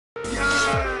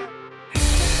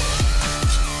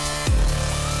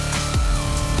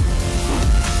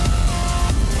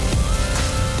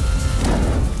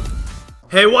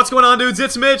Hey, what's going on, dudes?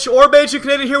 It's Mitch, or Beijing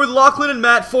Canadian, here with Lachlan and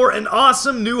Matt for an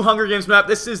awesome new Hunger Games map.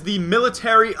 This is the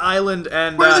Military Island,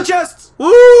 and where's the chests?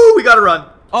 Woo! We gotta run.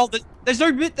 Oh, there's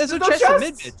no chest in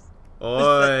mid.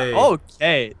 Oi.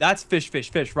 Okay, that's fish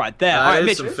right there. All right,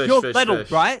 Mitch, you're Lettle,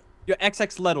 right? You're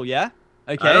XX Lettle, yeah?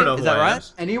 Okay, I don't know is who that I am.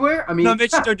 right? Anywhere? I mean, no,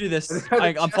 Mitch, don't do this.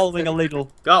 I'm following a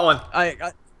ladle. Got one. All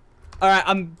right,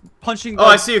 I'm punching. Oh,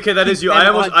 I see. Okay, that is you.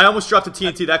 I almost dropped a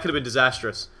TNT. That could have been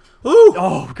disastrous. Woo!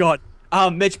 Oh God.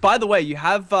 Mitch, by the way, you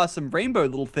have some rainbow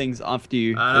little things after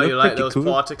you. I know you like those cool.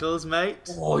 particles, mate.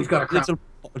 Oh, he's got a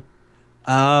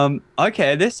crown.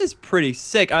 Okay, this is pretty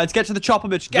sick. All right, let's get to the chopper,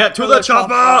 Mitch. Get to the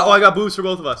chopper! Oh, I got boosts for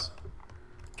both of us.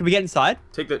 Can we get inside?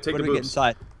 Take the Where do we boosts. get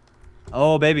inside?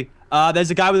 Oh, baby.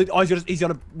 There's a guy with. Oh, he's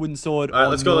got a wooden sword. All right,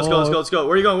 let's go. Let's go.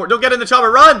 Where are you going? Don't get in the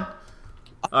chopper. Run!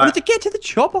 I wanted to get to the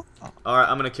chopper. All right,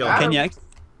 I'm gonna kill him. Can you?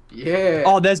 Yeah.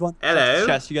 Oh, there's one. Hello.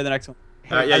 Chest. You go to the next one.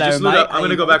 All right, yeah, Hello, just loot mate. up. I'm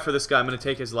gonna go back for this guy. I'm gonna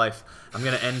take his life. I'm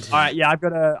gonna end him. All right, yeah, I've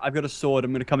got a sword.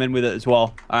 I'm gonna come in with it as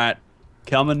well. All right,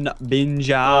 come on,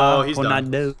 Binja. Oh, he's done.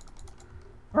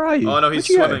 Where are you? Oh no, he's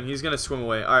swimming. He's gonna swim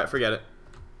away. All right, forget it.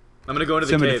 I'm gonna go into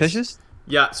the caves. Swimming the fishes?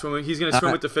 Yeah, swimming. He's gonna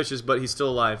swim with the fishes, but he's still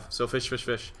alive. So fish.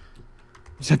 Fish.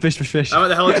 I'm at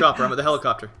the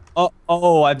helicopter.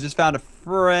 Oh, I've just found a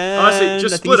friend. Honestly,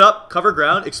 just split up, cover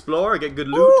ground, explore, get good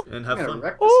loot, and have fun.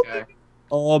 Wreck this guy.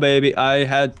 Oh baby, I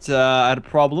had a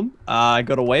problem. I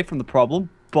got away from the problem,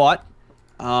 but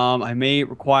I may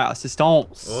require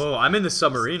assistance. Oh, I'm in the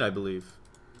submarine, I believe.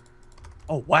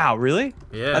 Oh wow, really?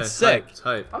 Yeah, that's sick. It's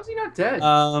hype. How is he not dead?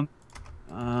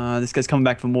 This guy's coming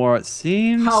back for more, it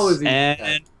seems. How is he And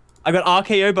dead? I got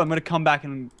RKO, but I'm gonna come back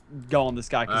and go on this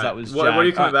guy because that was. What are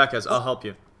you coming back as? I'll help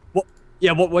you.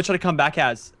 What should I come back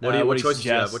as? What choices do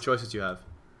you have? What choices do you have?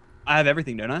 I have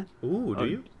everything, don't I? Ooh, do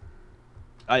you?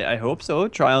 I hope so.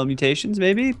 Trial mutations,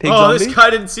 maybe. Pig zombie? zombie. This guy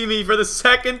didn't see me for the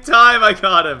second time. I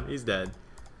got him. He's dead.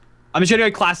 I'm just gonna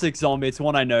go classic zombie. It's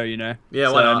one I know, you know. Yeah,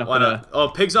 so why not? Why not? Oh,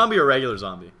 pig zombie or regular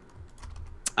zombie?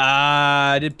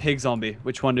 I did pig zombie.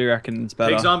 Which one do you reckon is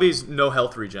better? Pig zombie's no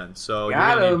health regen, so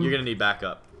you're gonna need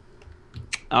backup.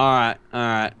 All right.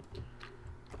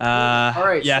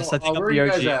 Alright, Yes, so, I think I'm where the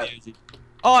are OG. you guys at?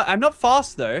 Oh, I'm not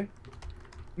fast though.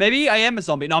 Maybe I am a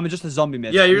zombie. No, I'm just a zombie,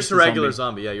 man. Yeah, you're just a regular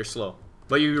zombie. Yeah, you're slow,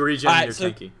 but you regen and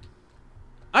you're tanky.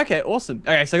 Okay, awesome.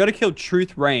 Okay, so I gotta kill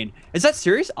Truth Rain. Is that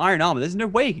serious? Iron armor. There's no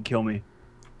way he can kill me.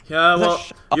 Yeah, well,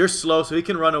 you're slow, so he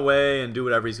can run away and do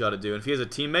whatever he's got to do. And if he has a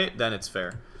teammate, then it's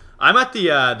fair. I'm at the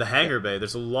hangar bay.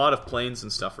 There's a lot of planes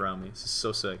and stuff around me. This is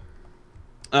so sick.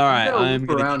 All right, I'm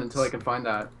gonna loop around until I can find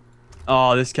that.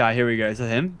 Oh, this guy. Here we go. Is that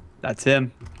him? That's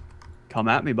him. Come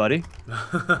at me, buddy.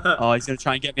 Oh, he's gonna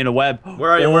try and get me in a web.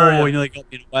 Where are you? Where are you? Oh, he nearly got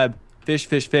me in a web.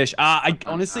 Fish.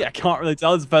 Honestly, I can't really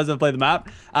tell. It's the first time I played the map.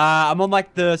 I'm on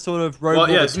like the sort of road. Well,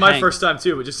 yeah, it's my tanks. first time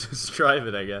too, but just drive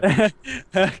it, I guess.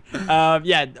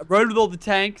 Yeah, road with all the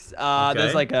tanks.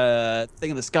 There's like a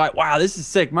thing in the sky. Wow, this is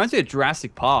sick. Reminds me of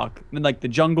Jurassic Park. I'm in like the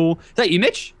jungle. Is that you,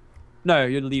 Mitch? No,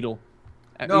 you're Lidl.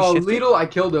 No, Lidl, I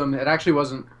killed him. It actually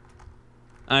wasn't.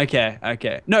 Okay.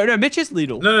 No, Mitch is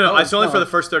Lidl. No. It's only for the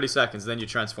first 30 seconds, then you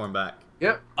transform back.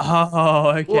 Yep. Oh,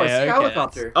 okay. Ooh, I see a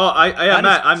helicopter. Oh,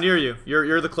 Matt, I'm near you.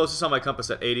 You're the closest on my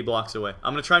compass at 80 blocks away.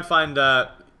 I'm gonna try and find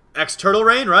X Turtle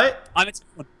Rain, right? I'm at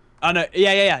spawn. Oh no,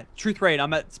 yeah. Truth Rain.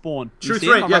 I'm at spawn. Truth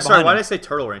Rain. Yeah, sorry. Why did I say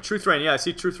Turtle Rain? Truth Rain. Yeah, I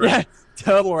see Truth Rain. Yeah,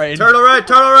 Turtle Rain. Turtle Rain.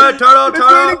 It's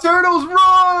raining turtles.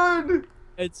 Run!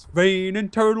 It's raining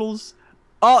turtles.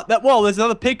 Oh, there's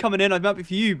another pig coming in. I might be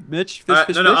for you, Mitch.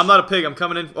 Fish. No, I'm not a pig. I'm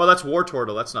coming in. Oh, that's War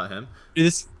Turtle. That's not him.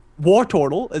 This War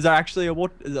Turtle? Is there actually a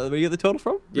war? Is that where you get the turtle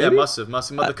from? Yeah, must have.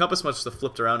 The compass must have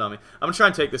flipped around on me. I'm gonna try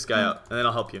and take this guy out, and then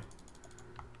I'll help you.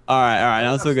 All right.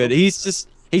 That's so good. He's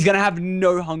gonna have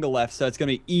no hunger left, so it's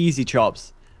gonna be easy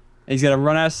chops. He's gonna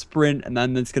run out of sprint, and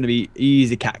then it's gonna be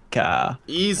easy caca.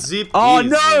 Easy. Oh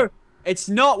no! It's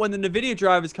not when the NVIDIA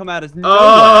drivers come out as no.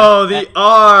 Oh, the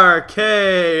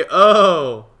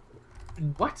RKO.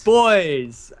 What?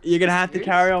 Boys, you're gonna have to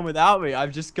carry on without me.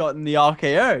 I've just gotten the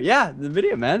RKO. Yeah, the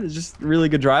video, man. It's just really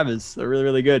good drivers. They're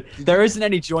really good. There isn't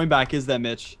any join back, is there,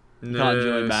 Mitch? You can't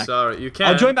join back. Sorry, you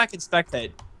can't. I'll join back and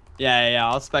spectate. Yeah.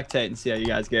 I'll spectate and see how you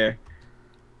guys go.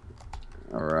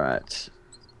 All right.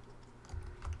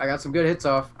 I got some good hits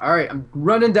off. All right, I'm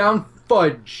running down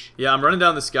Fudge. Yeah, I'm running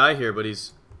down this guy here, but he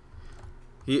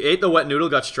ate the wet noodle,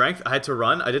 got strength. I had to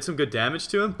run. I did some good damage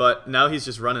to him, but now he's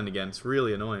just running again. It's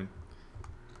really annoying.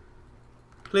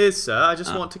 Please, sir, I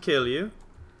just want to kill you.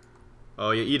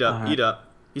 Oh, yeah, eat up.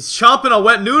 He's chomping on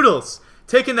wet noodles.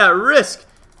 Taking that risk.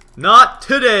 Not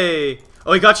today.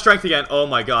 Oh, he got strength again. Oh,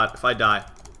 my God. If I die.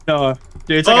 No.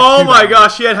 Dude, it's like oh, my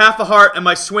gosh. He had half a heart, and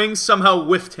my swing somehow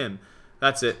whiffed him.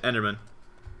 That's it. Enderman.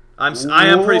 I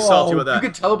am pretty salty with You that.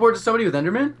 could teleport to somebody with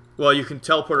Enderman? Well, you can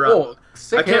teleport around. Oh,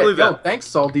 sick I can't hit. believe Yo, that. thanks,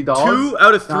 salty dog. 2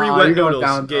 out of 3 Nah, wet you're going noodles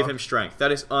down, gave though. him strength.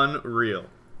 That is unreal.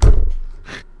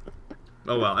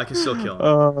 Oh well, I can still kill him.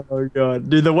 Oh god,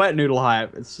 dude, the wet noodle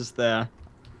hype. It's just there.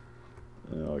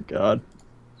 Oh god.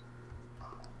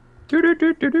 Yeah, I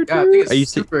think Are you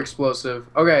it's super explosive.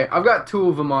 Okay, I've got 2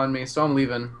 of them on me, so I'm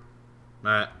leaving.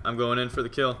 Alright, I'm going in for the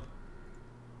kill.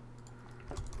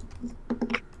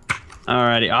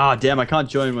 Alrighty. Ah, damn, I can't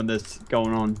join when this is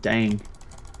going on. Dang.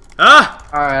 Ah!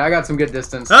 Alright, I got some good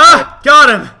distance. Ah! Got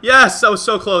him! Yes, I was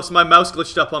so close. My mouse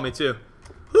glitched up on me too.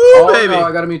 Woo, Oh, baby! no,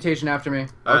 I got a mutation after me.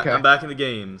 Alright, Okay. I'm back in the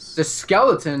games. The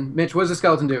skeleton. Mitch, what does the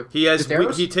skeleton do? He has Just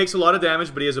arrows? he takes a lot of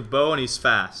damage, but he has a bow and he's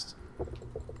fast.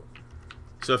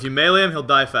 So if you melee him, he'll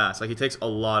die fast. Like he takes a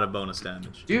lot of bonus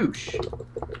damage. Douche.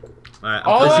 Alright,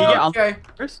 Oh, Does he get on okay.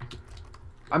 first?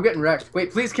 I'm getting wrecked.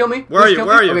 Wait, please kill me. Where are Please you? kill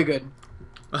Where me. are you? Okay, good.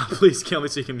 please kill me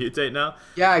so you can mutate now.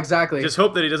 Yeah, exactly. Just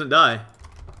hope that he doesn't die.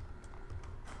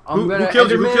 I'm Who gonna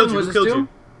killed you? Who Enderman, killed you? was Who it killed Stu? you?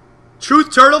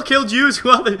 Truth Turtle killed you as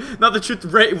well. Not the Truth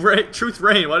Truth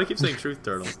Rain. Why do I keep saying Truth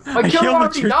Turtle? My I kill killed the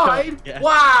already truth died. turtle, yeah.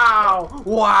 Wow!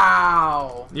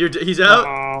 Wow! He's out.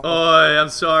 Wow. Oh, I'm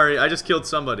sorry. I just killed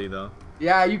somebody though.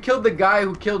 Yeah, you killed the guy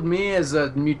who killed me as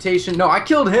a mutation. No, I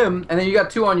killed him, and then you got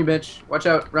 2 on you, Mitch. Watch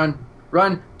out! Run!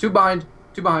 Run! 2 behind!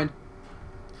 2 behind!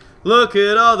 Look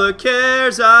at all the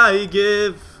cares I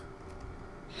give.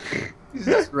 He's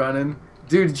just running.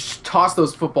 Dude, toss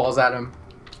those footballs at him.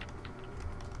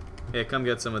 Hey, come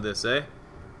get some of this, eh?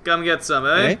 Come get some, eh?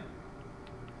 Okay.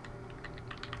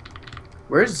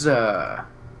 Where's I'm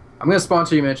gonna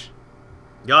sponsor you, Mitch.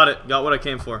 Got it. Got what I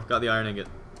came for. Got the iron ingot.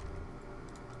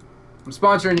 I'm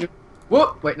sponsoring you.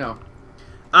 Whoop! Wait, no.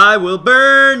 I will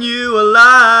burn you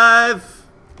alive.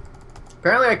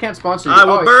 Apparently, I can't sponsor you. I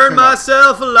will Oh, burn turn it off.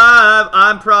 myself alive.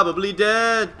 I'm probably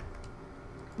dead.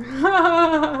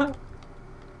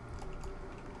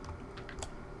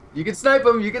 You can snipe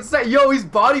him. You can snipe. Yo, he's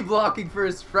body blocking for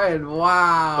his friend.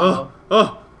 Wow.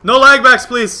 Oh, no lag backs,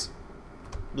 please.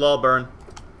 Lol, burn.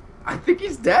 I think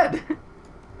he's dead.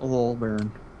 A little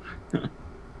burn.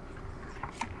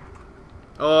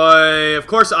 Oi, of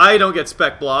course I don't get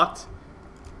spec blocked.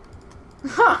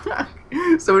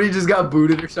 Somebody just got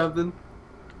booted or something.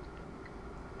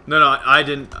 No, I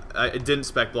didn't. It didn't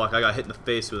spec block. I got hit in the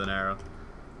face with an arrow.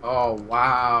 Oh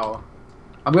wow.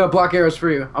 I'm gonna block arrows for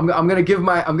you. I'm gonna give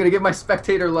my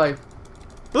spectator life.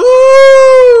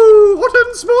 Ooh, hot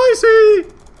and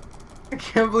spicy. I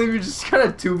can't believe you just kind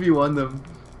of 2v1 them.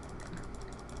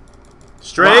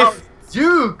 Strafe. Wow,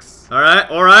 Jukes. All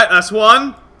right, that's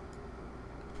one.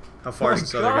 How far Oh is my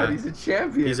this God, other guy? he's a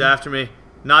champion. He's after me.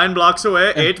 9 blocks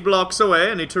away, 8 blocks away.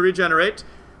 I need to regenerate.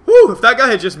 Whew, if that guy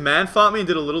had just man fought me and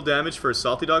did a little damage for his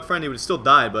Salty Dog friend, he would have still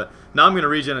died, but now I'm going to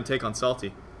regen and take on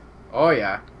Salty. Oh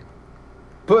yeah.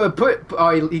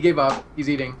 Oh, he gave up. He's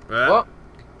eating. Right. Well,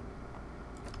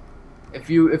 if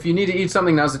you need to eat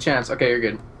something, now's the chance. Okay, you're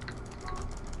good.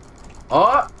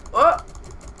 Oh.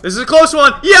 This is a close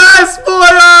one. Yes,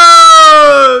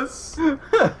 boys!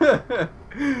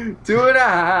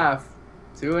 2.5.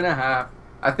 2.5.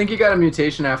 I think you got a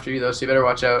mutation after you though, so you better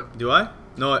watch out. Do I?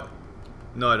 No,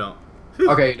 I don't.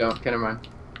 Okay, you don't. Okay, never mind.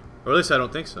 Or at least I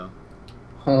don't think so.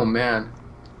 Oh man.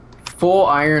 Full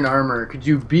iron armor. Could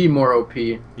you be more OP?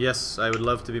 Yes, I would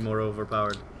love to be more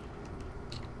overpowered.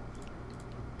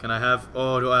 Can I have...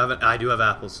 Oh, do I have... I do have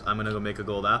apples. I'm going to go make a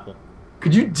gold apple.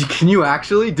 Can you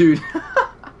actually? Dude.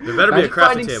 There better be a Imagine crafting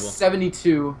finding table.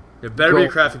 72. There better be a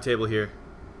gold. crafting table here.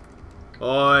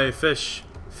 Oi, fish.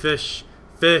 Fish.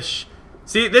 Fish.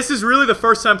 See, this is really the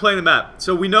first time playing the map.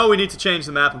 So we know we need to change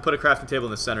the map and put a crafting table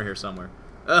in the center here somewhere.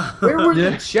 Where were Yeah.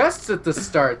 the chests at the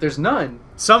start? There's none.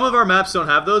 Some of our maps don't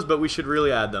have those, but we should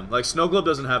really add them. Like, Snow Globe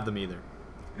doesn't have them either.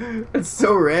 It's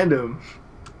so random.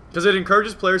 Because it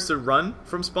encourages players to run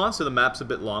from spawn, so the map's a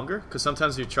bit longer. Because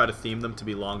sometimes you try to theme them to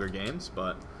be longer games,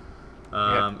 but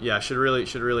yeah, should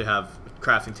really have a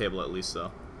crafting table at least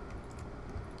though.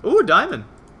 Ooh, a diamond.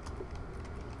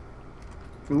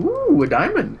 Ooh, a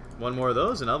diamond. One more of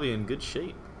those, and I'll be in good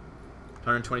shape.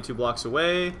 122 blocks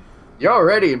away, You're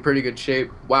already in pretty good shape.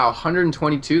 Wow,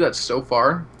 122. That's so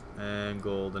far. and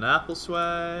golden apple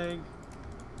swag.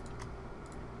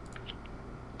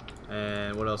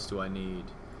 And what else do I need?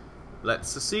 Let's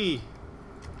see.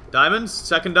 Diamonds.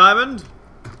 Second diamond.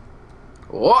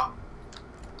 Oh,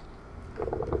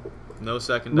 No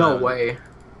second no diamond. way.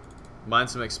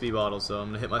 Mine's some XP bottles, so I'm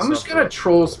gonna hit myself. I'm just gonna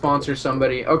troll sponsor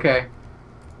somebody. Okay.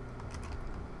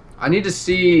 I need to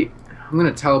see. I'm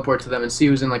gonna teleport to them and see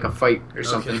who's in like a fight or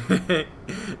something. Okay.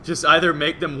 Just either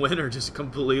make them win or just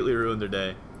completely ruin their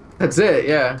day. That's it.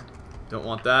 Yeah. Don't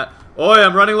want that. Oi,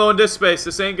 I'm running low on disk space.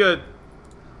 This ain't good.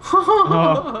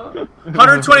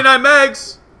 129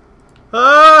 megs.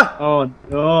 Ah! Oh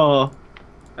no.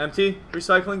 Empty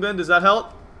recycling bin. Does that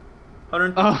help?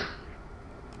 100. Oh.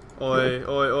 Oi, oi,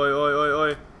 oi, oi, oi,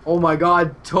 oi. Oh my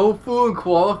god, Tofu and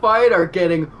Qualified are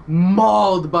getting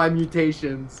mauled by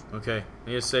mutations. Okay,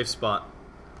 need a safe spot.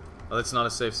 Oh, that's not a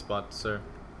safe spot, sir.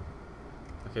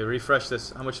 Okay, refresh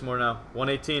this. How much more now?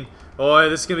 118. Oh,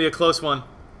 this is gonna be a close one.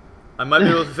 I might be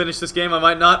able to finish this game. I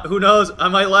might not. Who knows? I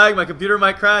might lag. My computer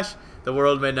might crash. The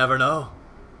world may never know.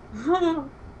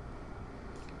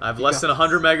 I have less than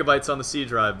 100 megabytes on the C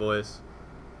drive, boys.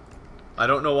 I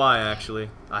don't know why,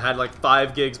 actually. I had like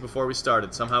 5 gigs before we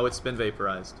started. Somehow it's been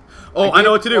vaporized. Oh, I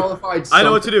know what to do. I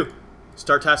know what to do.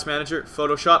 Start Task Manager.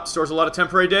 Photoshop stores a lot of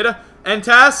temporary data. End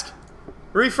task.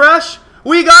 Refresh.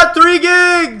 We got 3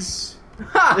 gigs.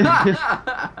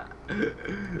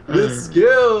 The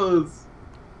skills.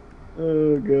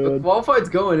 Oh god. Qualified's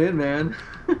going in, man.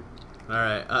 All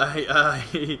right,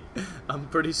 I'm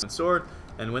pretty sword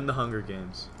and win the Hunger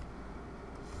Games.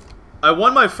 I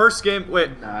won my first game.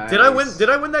 Wait, nice. Did I win? Did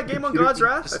I win that game on God's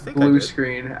Wrath? I think I did. Blue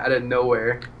screen out of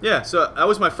nowhere. Yeah, so that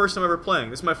was my first time ever playing.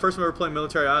 This is my first time ever playing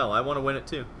Military Isle. I want to win it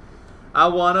too. I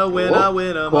want to win. I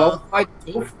win them all. Qualified,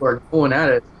 go for it. Going at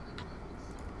it.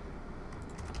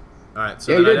 All right,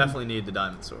 so then I definitely need the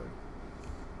diamond sword.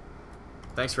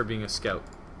 Thanks for being a scout.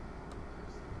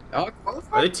 Oh,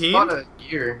 Are they teamed? A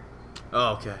gear.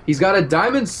 Oh, okay. He's got a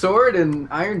diamond sword and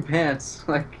iron pants.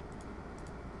 Like.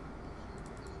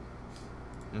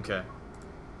 Okay.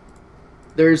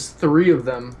 There's 3 of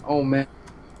them. Oh man.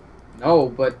 No,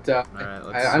 but right,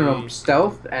 I don't know.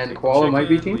 Stealth and Koala might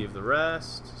be team. Leave the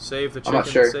rest. Save the chicken. I'm not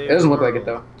sure. It doesn't look like it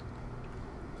though.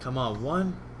 Come on,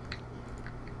 one.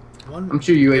 I'm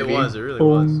sure UAV. It was. It really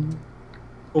was.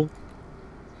 Oh.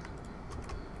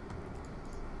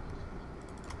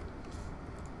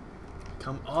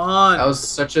 Come on. That was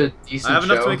such a decent I have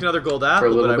enough show to make another gold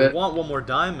apple, but I want one more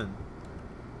diamond.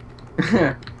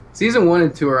 Season 1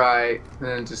 and 2 are alright,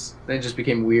 and then it just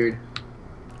became weird.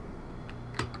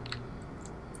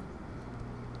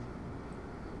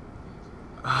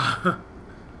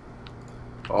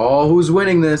 Oh, who's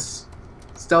winning this?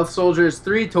 Stealth Soldier is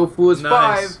 3, Tofu is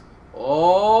 5.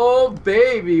 Oh,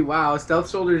 baby. Wow, Stealth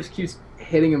Soldier just keeps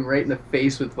hitting him right in the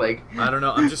face with, like... I don't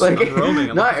know, I'm just like, I'm roaming.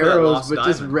 I'm not arrows, but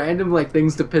diamond. just random, like,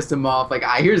 things to piss him off. Like,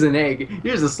 here's an egg.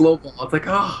 Here's a slow ball. It's like,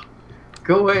 oh,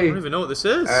 go away. I don't even know what this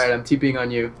is. Alright, I'm TPing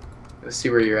on you. Let's see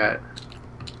where you're at.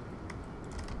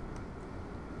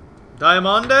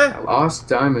 Diamande? I lost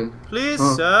diamond. Please,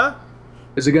 sir?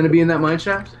 Is it going to be in that mine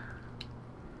shaft?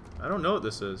 I don't know what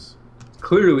this is.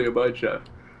 Clearly a mine shaft.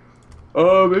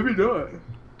 Oh, maybe not.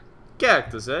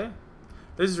 Cactus, eh?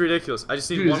 This is ridiculous. I just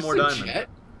need one more diamond. Jet?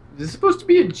 Is this supposed to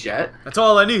be a jet? That's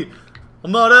all I need.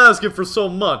 I'm not asking for so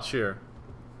much here.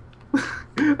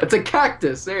 It's a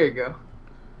cactus. There you go.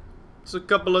 It's a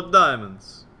couple of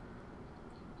diamonds.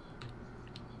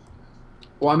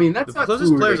 Well, I mean, that's the not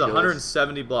closest too player is ridiculous.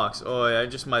 170 blocks. Oh, yeah, I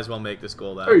just might as well make this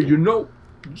gold apple. Hey, you know,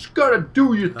 you just gotta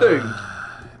do your thing.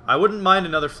 I wouldn't mind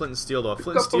another flint and steel, though.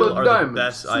 Flint and Couple steel of are diamonds. the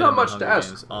best It's item not much in to Hunger ask.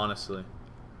 Games, honestly.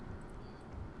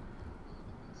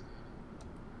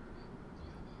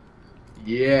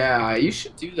 Yeah, you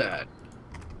should do that.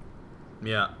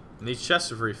 Yeah, and these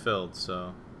chests are refilled,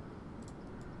 so...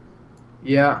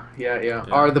 Yeah.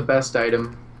 Are the best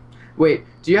item. Wait,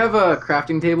 do you have a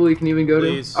crafting table you can even go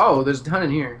Please. to? Oh, there's a ton in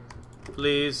here.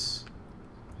 Please.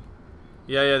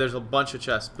 Yeah, there's a bunch of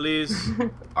chests. Please.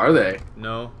 Are they?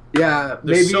 No. Yeah,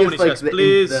 There's maybe so it's many like chests.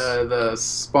 Please. the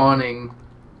spawning.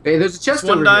 Hey, there's a chest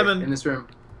one over diamond. here in this room.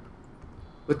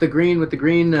 With the green.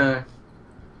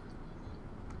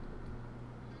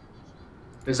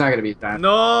 There's not gonna be a diamond.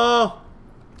 No.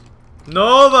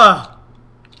 Nova.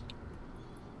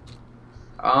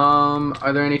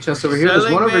 Are there any chests over here?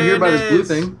 There's one over here by this blue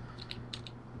thing.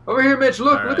 Over here, Mitch.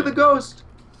 Look, look at the ghost.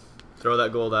 Throw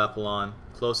that gold apple on.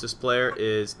 Closest player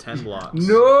is 10 blocks.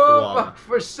 No,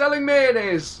 for selling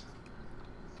mayonnaise.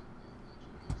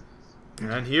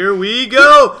 And here we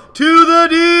go to the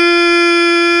D.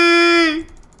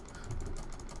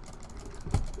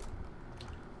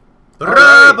 Right,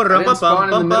 I didn't spawn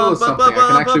in the middle of something. I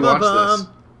can actually watch this.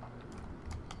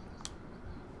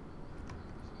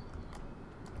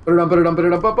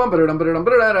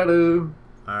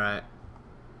 Alright.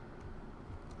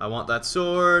 I want that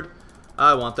sword.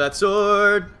 I want that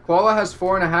sword. Koala has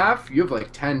 4.5. You have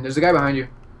like 10. There's a guy behind you.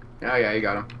 Oh yeah, you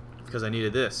got him. Because I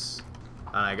needed this.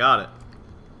 And I got it.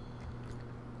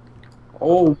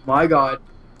 Oh my god.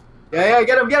 Yeah,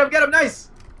 get him, nice!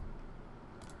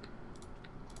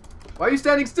 Why are you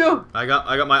standing still? I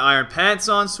got my iron pants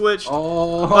on switched.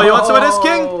 Oh, You want some of this,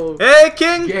 King? Hey,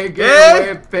 King.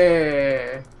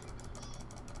 Hey.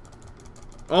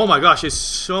 Oh my gosh, it's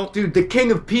so. Dude, the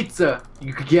king of pizza.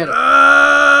 You could get it.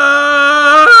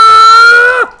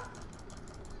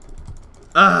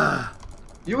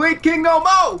 You ain't king no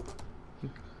more.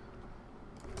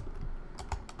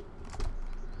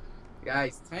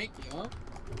 Guys, thank you, huh?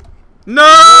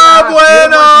 No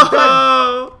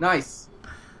bueno! Nice.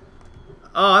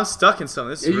 Oh, I'm stuck in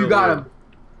something. This is You got him.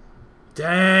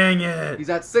 Dang it. He's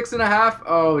at 6.5.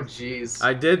 Oh, jeez.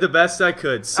 I did the best I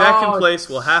could. Second place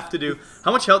will have to do.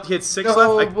 How much health? He had 6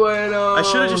 left. Bueno. I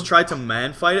should have just tried to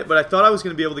man fight it, but I thought I was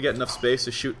going to be able to get enough space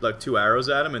to shoot like 2 arrows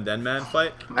at him and then man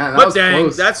fight. Man, but dang,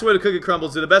 close. that's where the cookie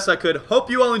crumbles. Did the best I could. Hope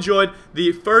you all enjoyed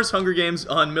the first Hunger Games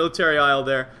on Military Isle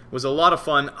there. It was a lot of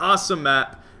fun. Awesome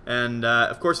map. And,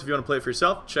 of course, if you want to play it for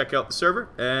yourself, check out the server.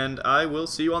 And I will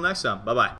see you all next time. Bye-bye.